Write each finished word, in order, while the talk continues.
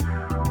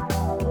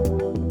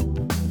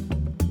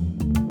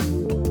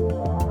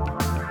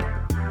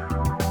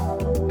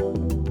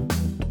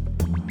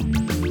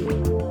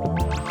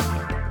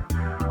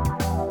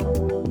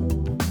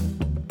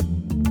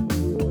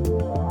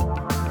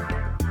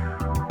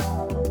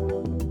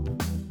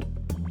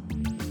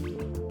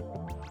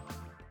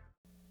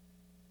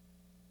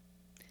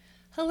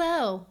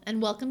Hello,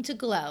 and welcome to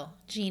Glow,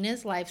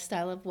 Gina's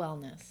Lifestyle of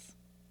Wellness.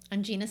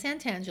 I'm Gina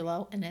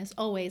Santangelo, and as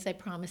always, I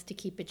promise to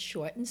keep it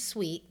short and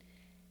sweet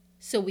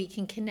so we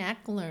can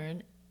connect,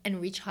 learn, and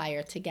reach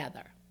higher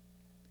together.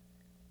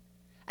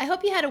 I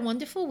hope you had a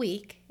wonderful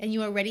week and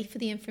you are ready for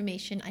the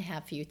information I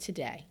have for you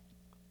today.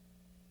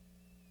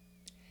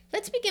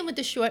 Let's begin with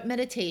a short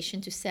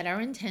meditation to set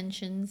our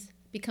intentions,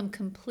 become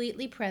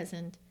completely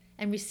present,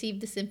 and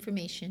receive this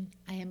information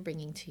I am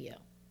bringing to you.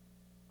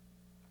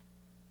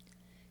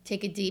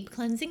 Take a deep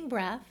cleansing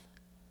breath.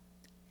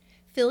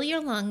 Fill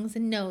your lungs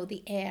and know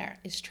the air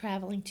is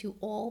traveling to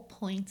all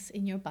points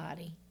in your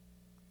body.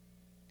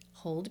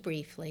 Hold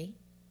briefly.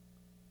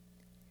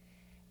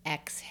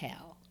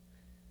 Exhale.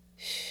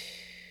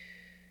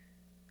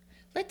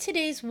 Let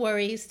today's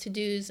worries,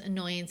 to-dos,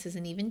 annoyances,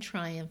 and even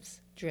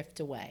triumphs drift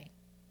away.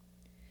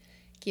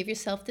 Give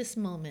yourself this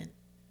moment.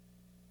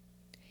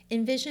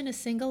 Envision a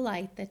single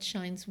light that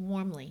shines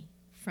warmly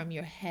from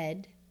your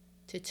head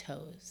to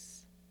toes.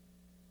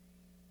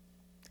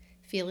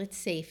 Feel its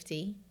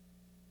safety,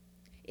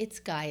 its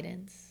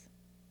guidance,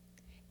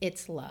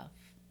 its love.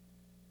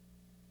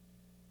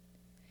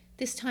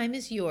 This time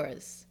is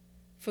yours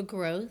for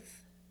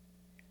growth,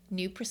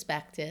 new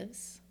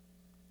perspectives,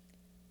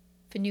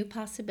 for new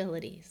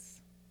possibilities.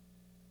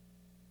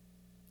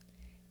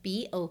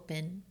 Be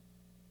open,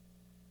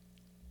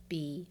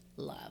 be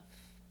love.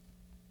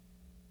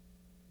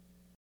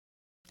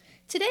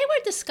 Today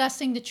we're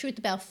discussing the truth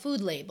about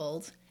food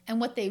labels and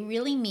what they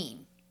really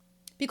mean,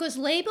 because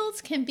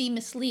labels can be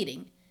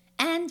misleading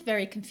and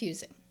very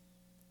confusing.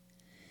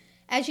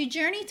 As you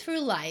journey through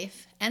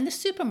life and the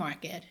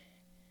supermarket,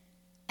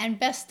 and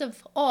best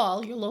of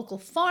all, your local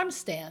farm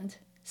stand,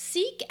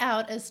 seek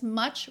out as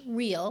much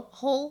real,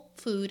 whole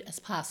food as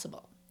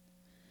possible.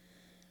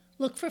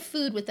 Look for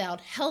food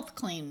without health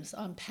claims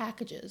on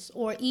packages,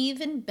 or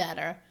even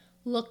better,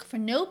 look for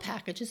no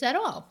packages at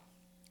all.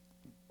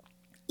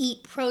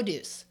 Eat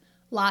produce,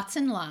 lots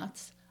and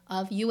lots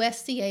of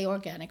USDA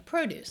organic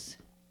produce.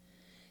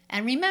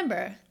 And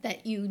remember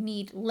that you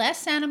need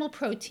less animal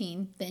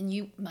protein than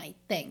you might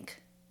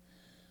think.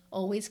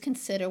 Always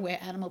consider where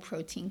animal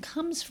protein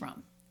comes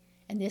from.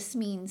 And this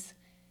means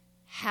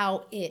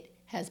how it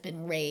has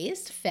been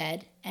raised,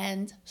 fed,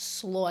 and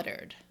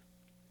slaughtered.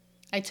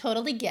 I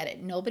totally get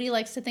it. Nobody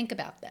likes to think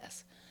about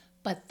this.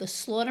 But the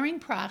slaughtering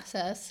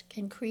process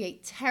can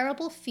create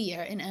terrible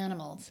fear in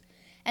animals,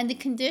 and the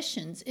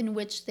conditions in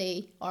which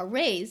they are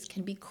raised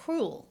can be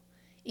cruel,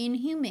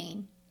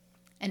 inhumane,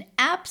 and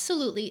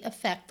absolutely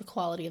affect the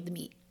quality of the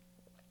meat.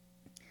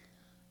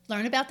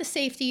 Learn about the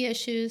safety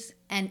issues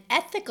and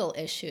ethical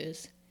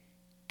issues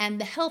and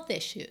the health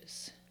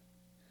issues.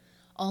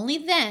 Only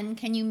then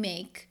can you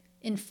make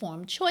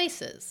informed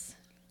choices.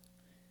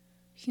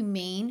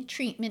 Humane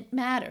treatment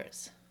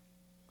matters.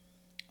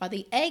 Are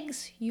the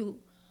eggs you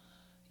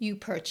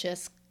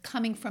purchase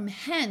coming from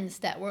hens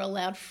that were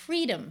allowed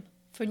freedom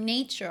for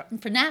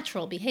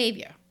natural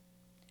behavior?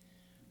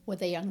 Were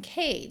they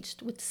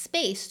uncaged with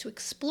space to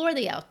explore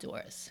the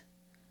outdoors?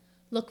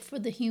 Look for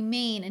the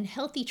humane and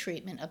healthy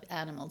treatment of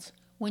animals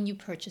when you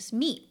purchase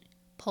meat,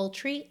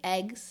 poultry,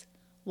 eggs,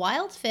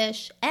 wild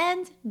fish,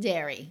 and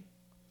dairy.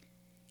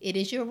 It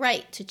is your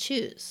right to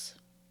choose.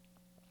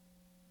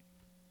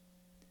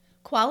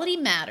 Quality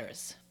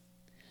matters.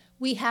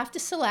 We have to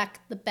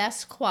select the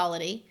best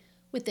quality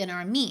within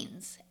our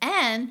means.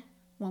 And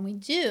when we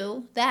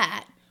do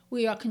that,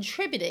 we are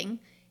contributing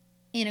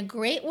in a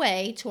great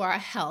way to our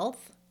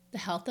health, the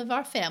health of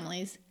our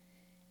families,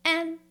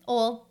 and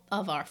all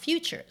of our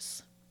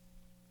futures.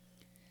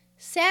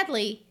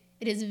 Sadly,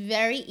 it is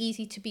very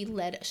easy to be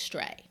led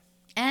astray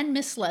and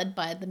misled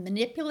by the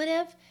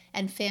manipulative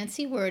and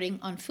fancy wording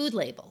on food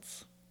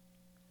labels.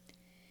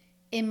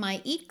 In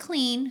my Eat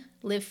Clean,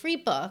 Live Free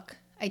book,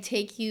 I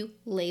take you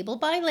label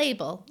by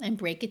label and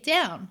break it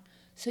down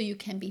so you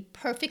can be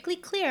perfectly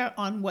clear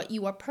on what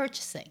you are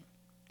purchasing.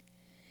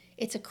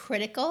 It's a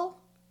critical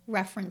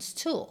reference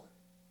tool.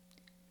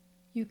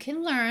 You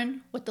can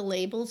learn what the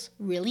labels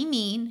really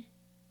mean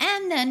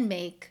and then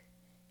make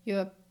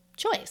your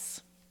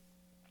choice.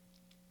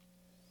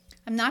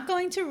 I'm not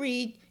going to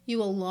read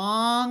you a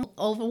long,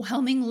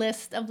 overwhelming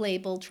list of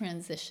label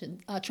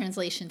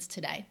translations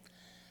today,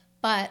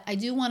 but I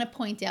do want to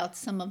point out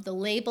some of the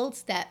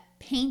labels that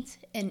paint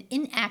an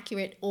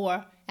inaccurate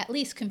or at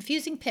least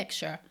confusing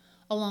picture,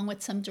 along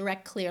with some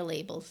direct, clear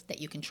labels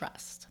that you can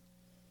trust.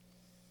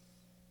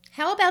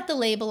 How about the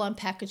label on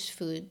packaged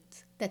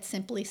foods that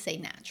simply say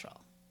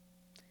natural?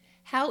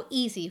 How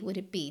easy would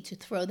it be to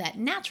throw that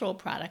natural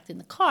product in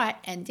the cart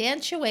and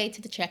dance your way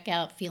to the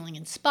checkout feeling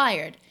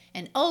inspired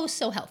and oh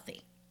so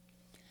healthy?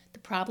 The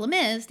problem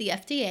is the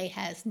FDA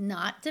has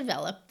not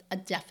developed a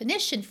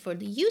definition for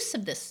the use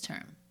of this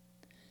term,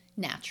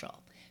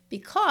 natural,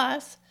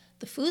 because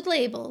the food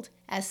labeled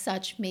as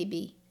such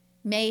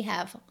may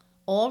have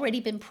already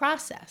been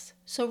processed.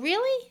 So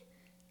really,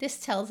 this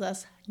tells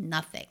us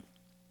nothing.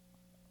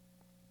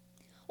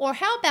 Or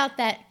how about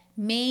that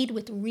made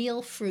with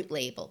real fruit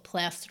label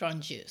plastered on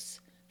juice,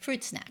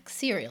 fruit snacks,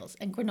 cereals,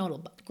 and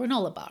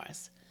granola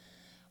bars?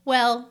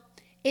 Well,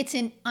 It's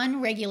an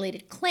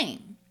unregulated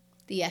claim.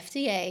 The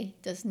FDA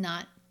does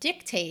not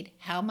dictate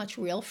how much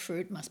real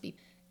fruit must be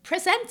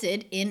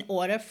presented in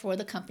order for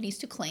the companies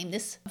to claim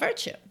this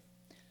virtue.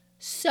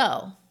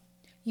 So,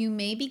 you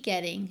may be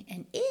getting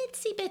an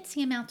itsy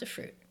bitsy amount of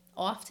fruit,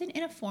 often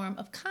in a form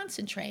of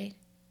concentrate,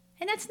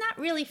 and that's not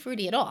really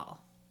fruity at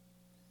all.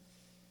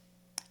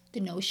 The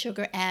no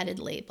sugar added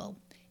label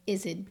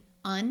is an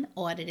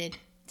unaudited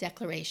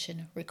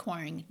declaration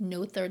requiring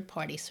no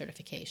third-party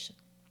certification.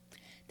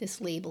 This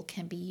label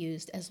can be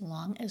used as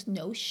long as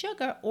no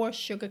sugar or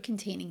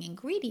sugar-containing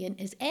ingredient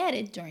is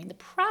added during the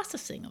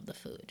processing of the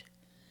food.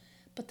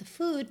 But the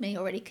food may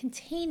already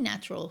contain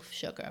natural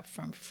sugar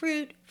from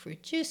fruit,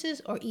 fruit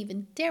juices, or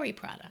even dairy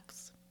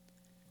products.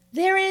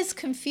 There is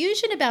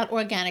confusion about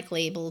organic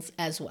labels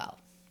as well.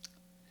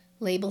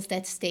 Labels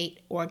that state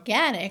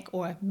organic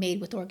or made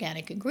with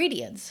organic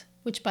ingredients,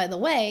 which by the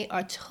way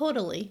are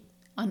totally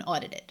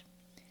unaudited,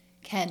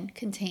 can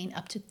contain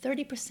up to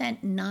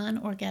 30%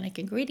 non-organic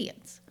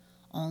ingredients.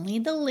 Only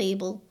the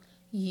label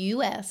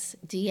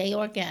USDA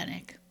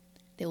Organic.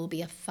 There will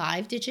be a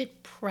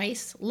 5-digit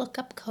price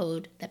lookup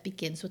code that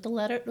begins with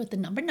the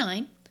number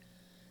 9.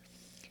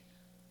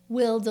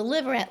 Will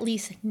deliver at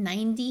least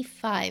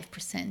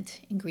 95%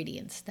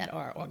 ingredients that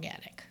are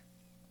organic.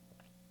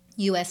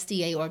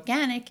 USDA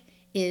Organic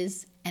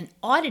is an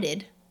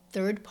audited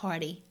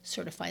third-party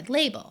certified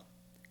label.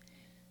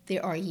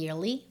 There are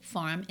yearly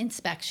farm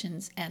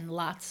inspections and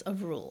lots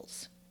of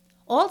rules.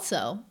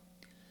 Also,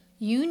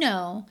 you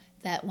know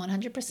that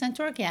 100%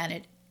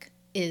 organic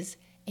is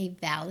a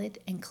valid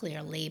and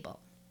clear label.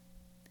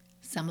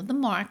 Some of the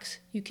marks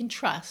you can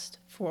trust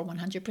for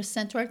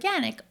 100%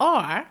 organic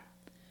are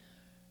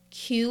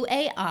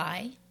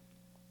QAI,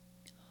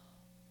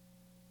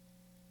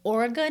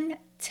 Oregon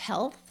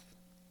Health,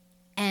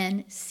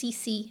 and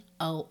CCOF.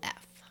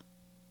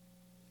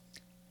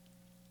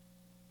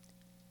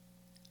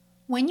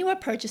 When you are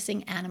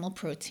purchasing animal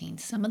protein,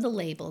 some of the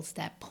labels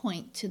that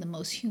point to the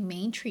most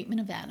humane treatment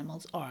of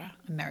animals are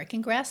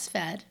American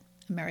grass-fed,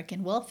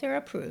 American welfare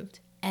approved,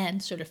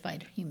 and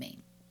certified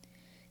humane.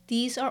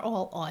 These are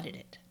all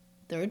audited,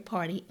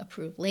 third-party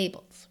approved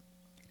labels.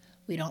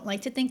 We don't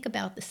like to think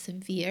about the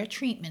severe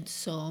treatment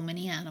so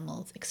many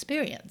animals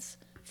experience,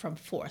 from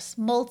forced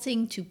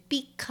molting to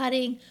beak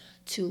cutting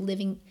to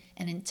living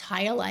an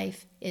entire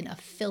life in a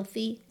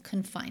filthy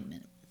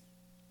confinement.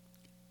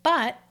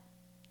 But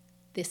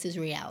this is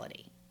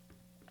reality.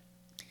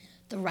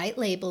 The right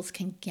labels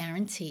can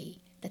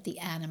guarantee that the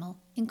animal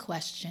in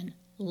question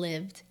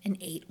lived and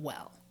ate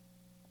well.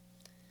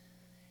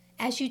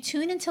 As you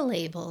tune into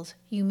labels,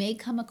 you may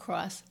come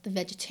across the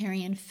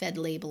vegetarian fed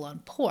label on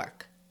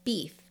pork,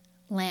 beef,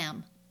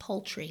 lamb,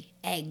 poultry,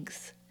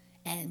 eggs,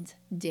 and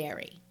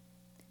dairy.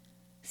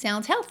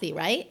 Sounds healthy,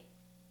 right?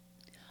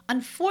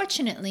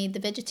 Unfortunately, the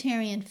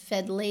vegetarian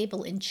fed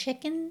label in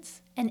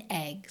chickens and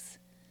eggs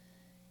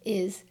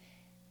is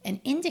an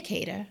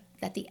indicator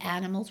that the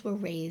animals were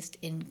raised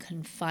in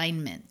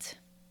confinement.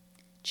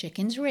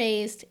 Chickens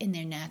raised in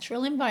their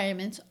natural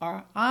environments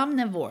are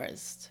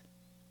omnivores,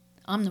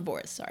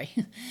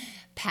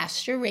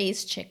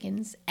 pasture-raised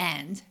chickens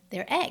and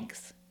their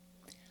eggs.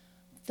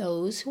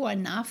 Those who are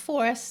not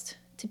forced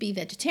to be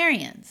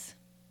vegetarians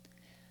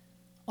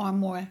are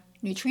more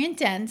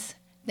nutrient-dense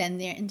than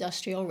their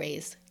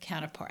industrial-raised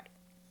counterpart.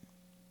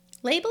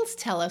 Labels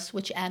tell us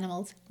which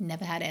animals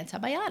never had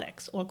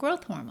antibiotics or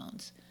growth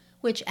hormones,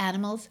 which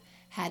animals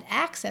had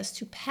access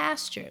to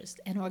pastures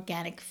and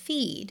organic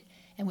feed,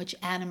 and which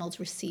animals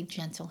received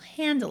gentle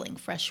handling,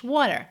 fresh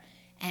water,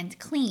 and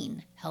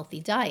clean, healthy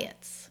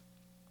diets.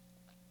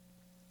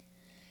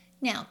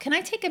 Now, can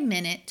I take a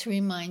minute to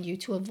remind you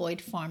to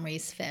avoid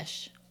farm-raised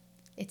fish?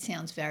 It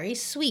sounds very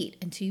sweet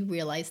until you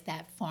realize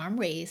that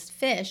farm-raised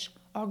fish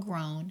are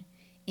grown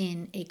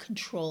in a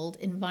controlled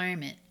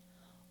environment,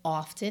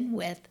 often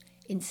with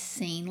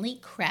insanely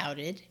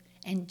crowded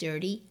and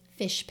dirty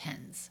fish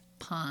pens,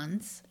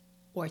 ponds,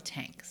 or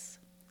tanks.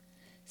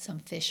 Some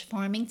fish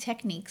farming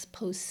techniques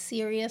pose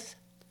serious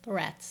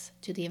threats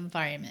to the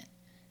environment,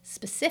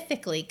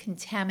 specifically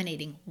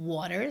contaminating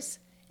waters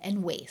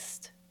and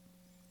waste.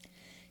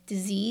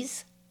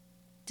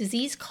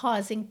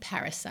 Disease-causing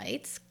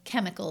parasites,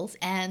 chemicals,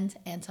 and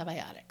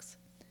antibiotics.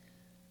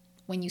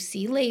 When you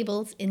see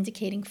labels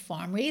indicating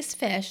farm-raised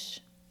fish,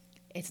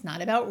 it's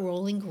not about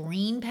rolling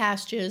green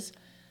pastures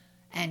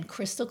and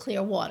crystal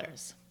clear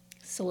waters.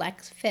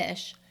 Select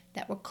fish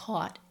that were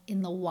caught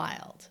in the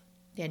wild,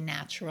 their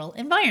natural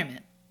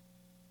environment.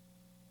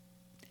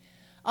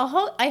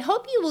 I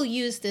hope you will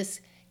use this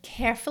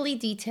carefully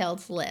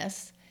detailed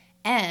list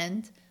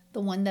and the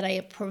one that I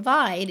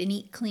provide in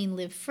Eat Clean,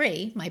 Live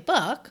Free, my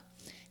book,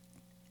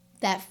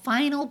 that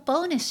final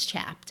bonus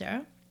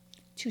chapter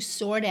to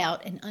sort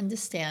out and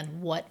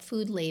understand what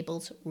food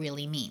labels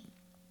really mean.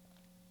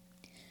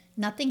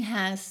 Nothing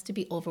has to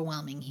be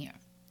overwhelming here.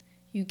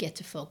 You get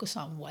to focus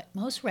on what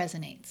most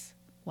resonates,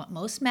 what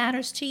most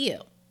matters to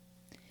you.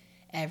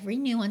 Every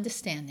new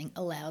understanding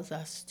allows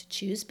us to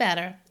choose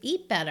better,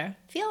 eat better,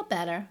 feel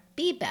better,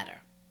 be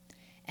better.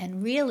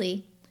 And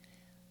really,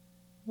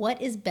 What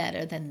is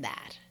better than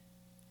that?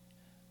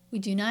 We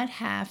do not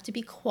have to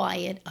be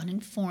quiet,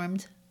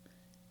 uninformed,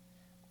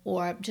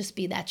 or just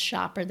be that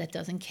shopper that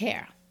doesn't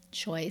care.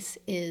 Choice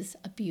is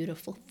a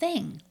beautiful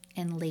thing.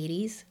 And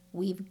ladies,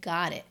 we've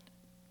got it.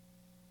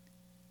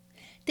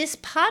 This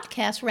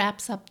podcast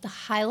wraps up the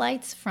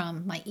highlights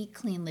from my Eat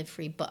Clean, Live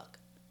Free book.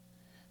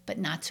 But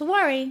not to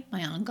worry,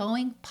 my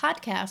ongoing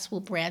podcast will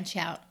branch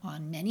out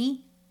on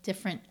many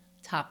different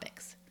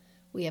topics.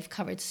 We have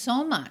covered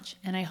so much,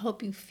 and I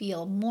hope you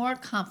feel more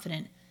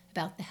confident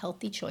about the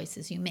healthy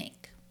choices you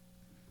make.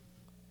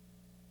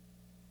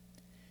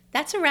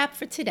 That's a wrap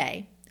for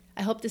today.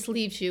 I hope this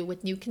leaves you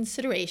with new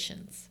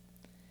considerations.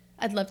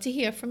 I'd love to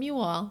hear from you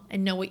all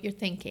and know what you're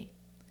thinking.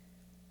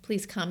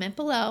 Please comment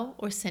below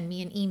or send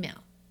me an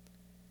email.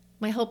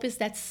 My hope is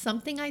that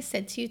something I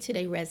said to you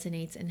today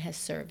resonates and has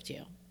served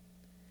you.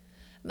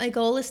 My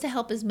goal is to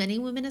help as many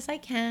women as I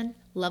can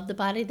love the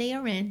body they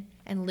are in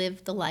and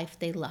live the life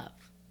they love.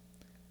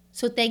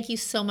 So thank you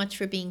so much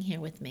for being here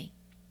with me.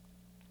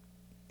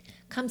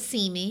 Come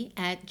see me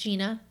at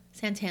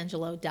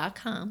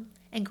GinaSantangelo.com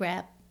and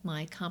grab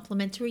my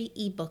complimentary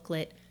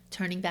e-booklet,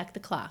 Turning Back the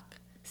Clock,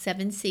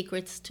 7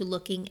 Secrets to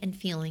Looking and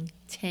Feeling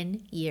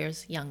 10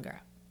 Years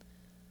Younger.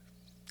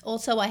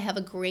 Also, I have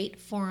a great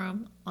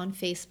forum on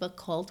Facebook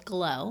called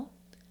Glow.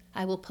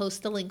 I will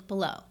post the link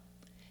below.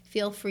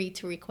 Feel free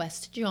to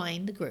request to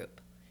join the group.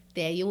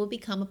 There you will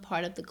become a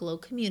part of the Glow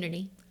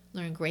community,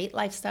 learn great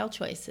lifestyle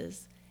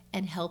choices,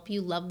 and help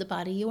you love the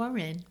body you are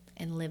in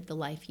and live the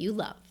life you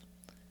love.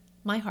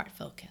 My heart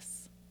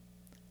focus.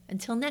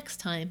 Until next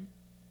time,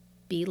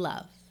 be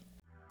love.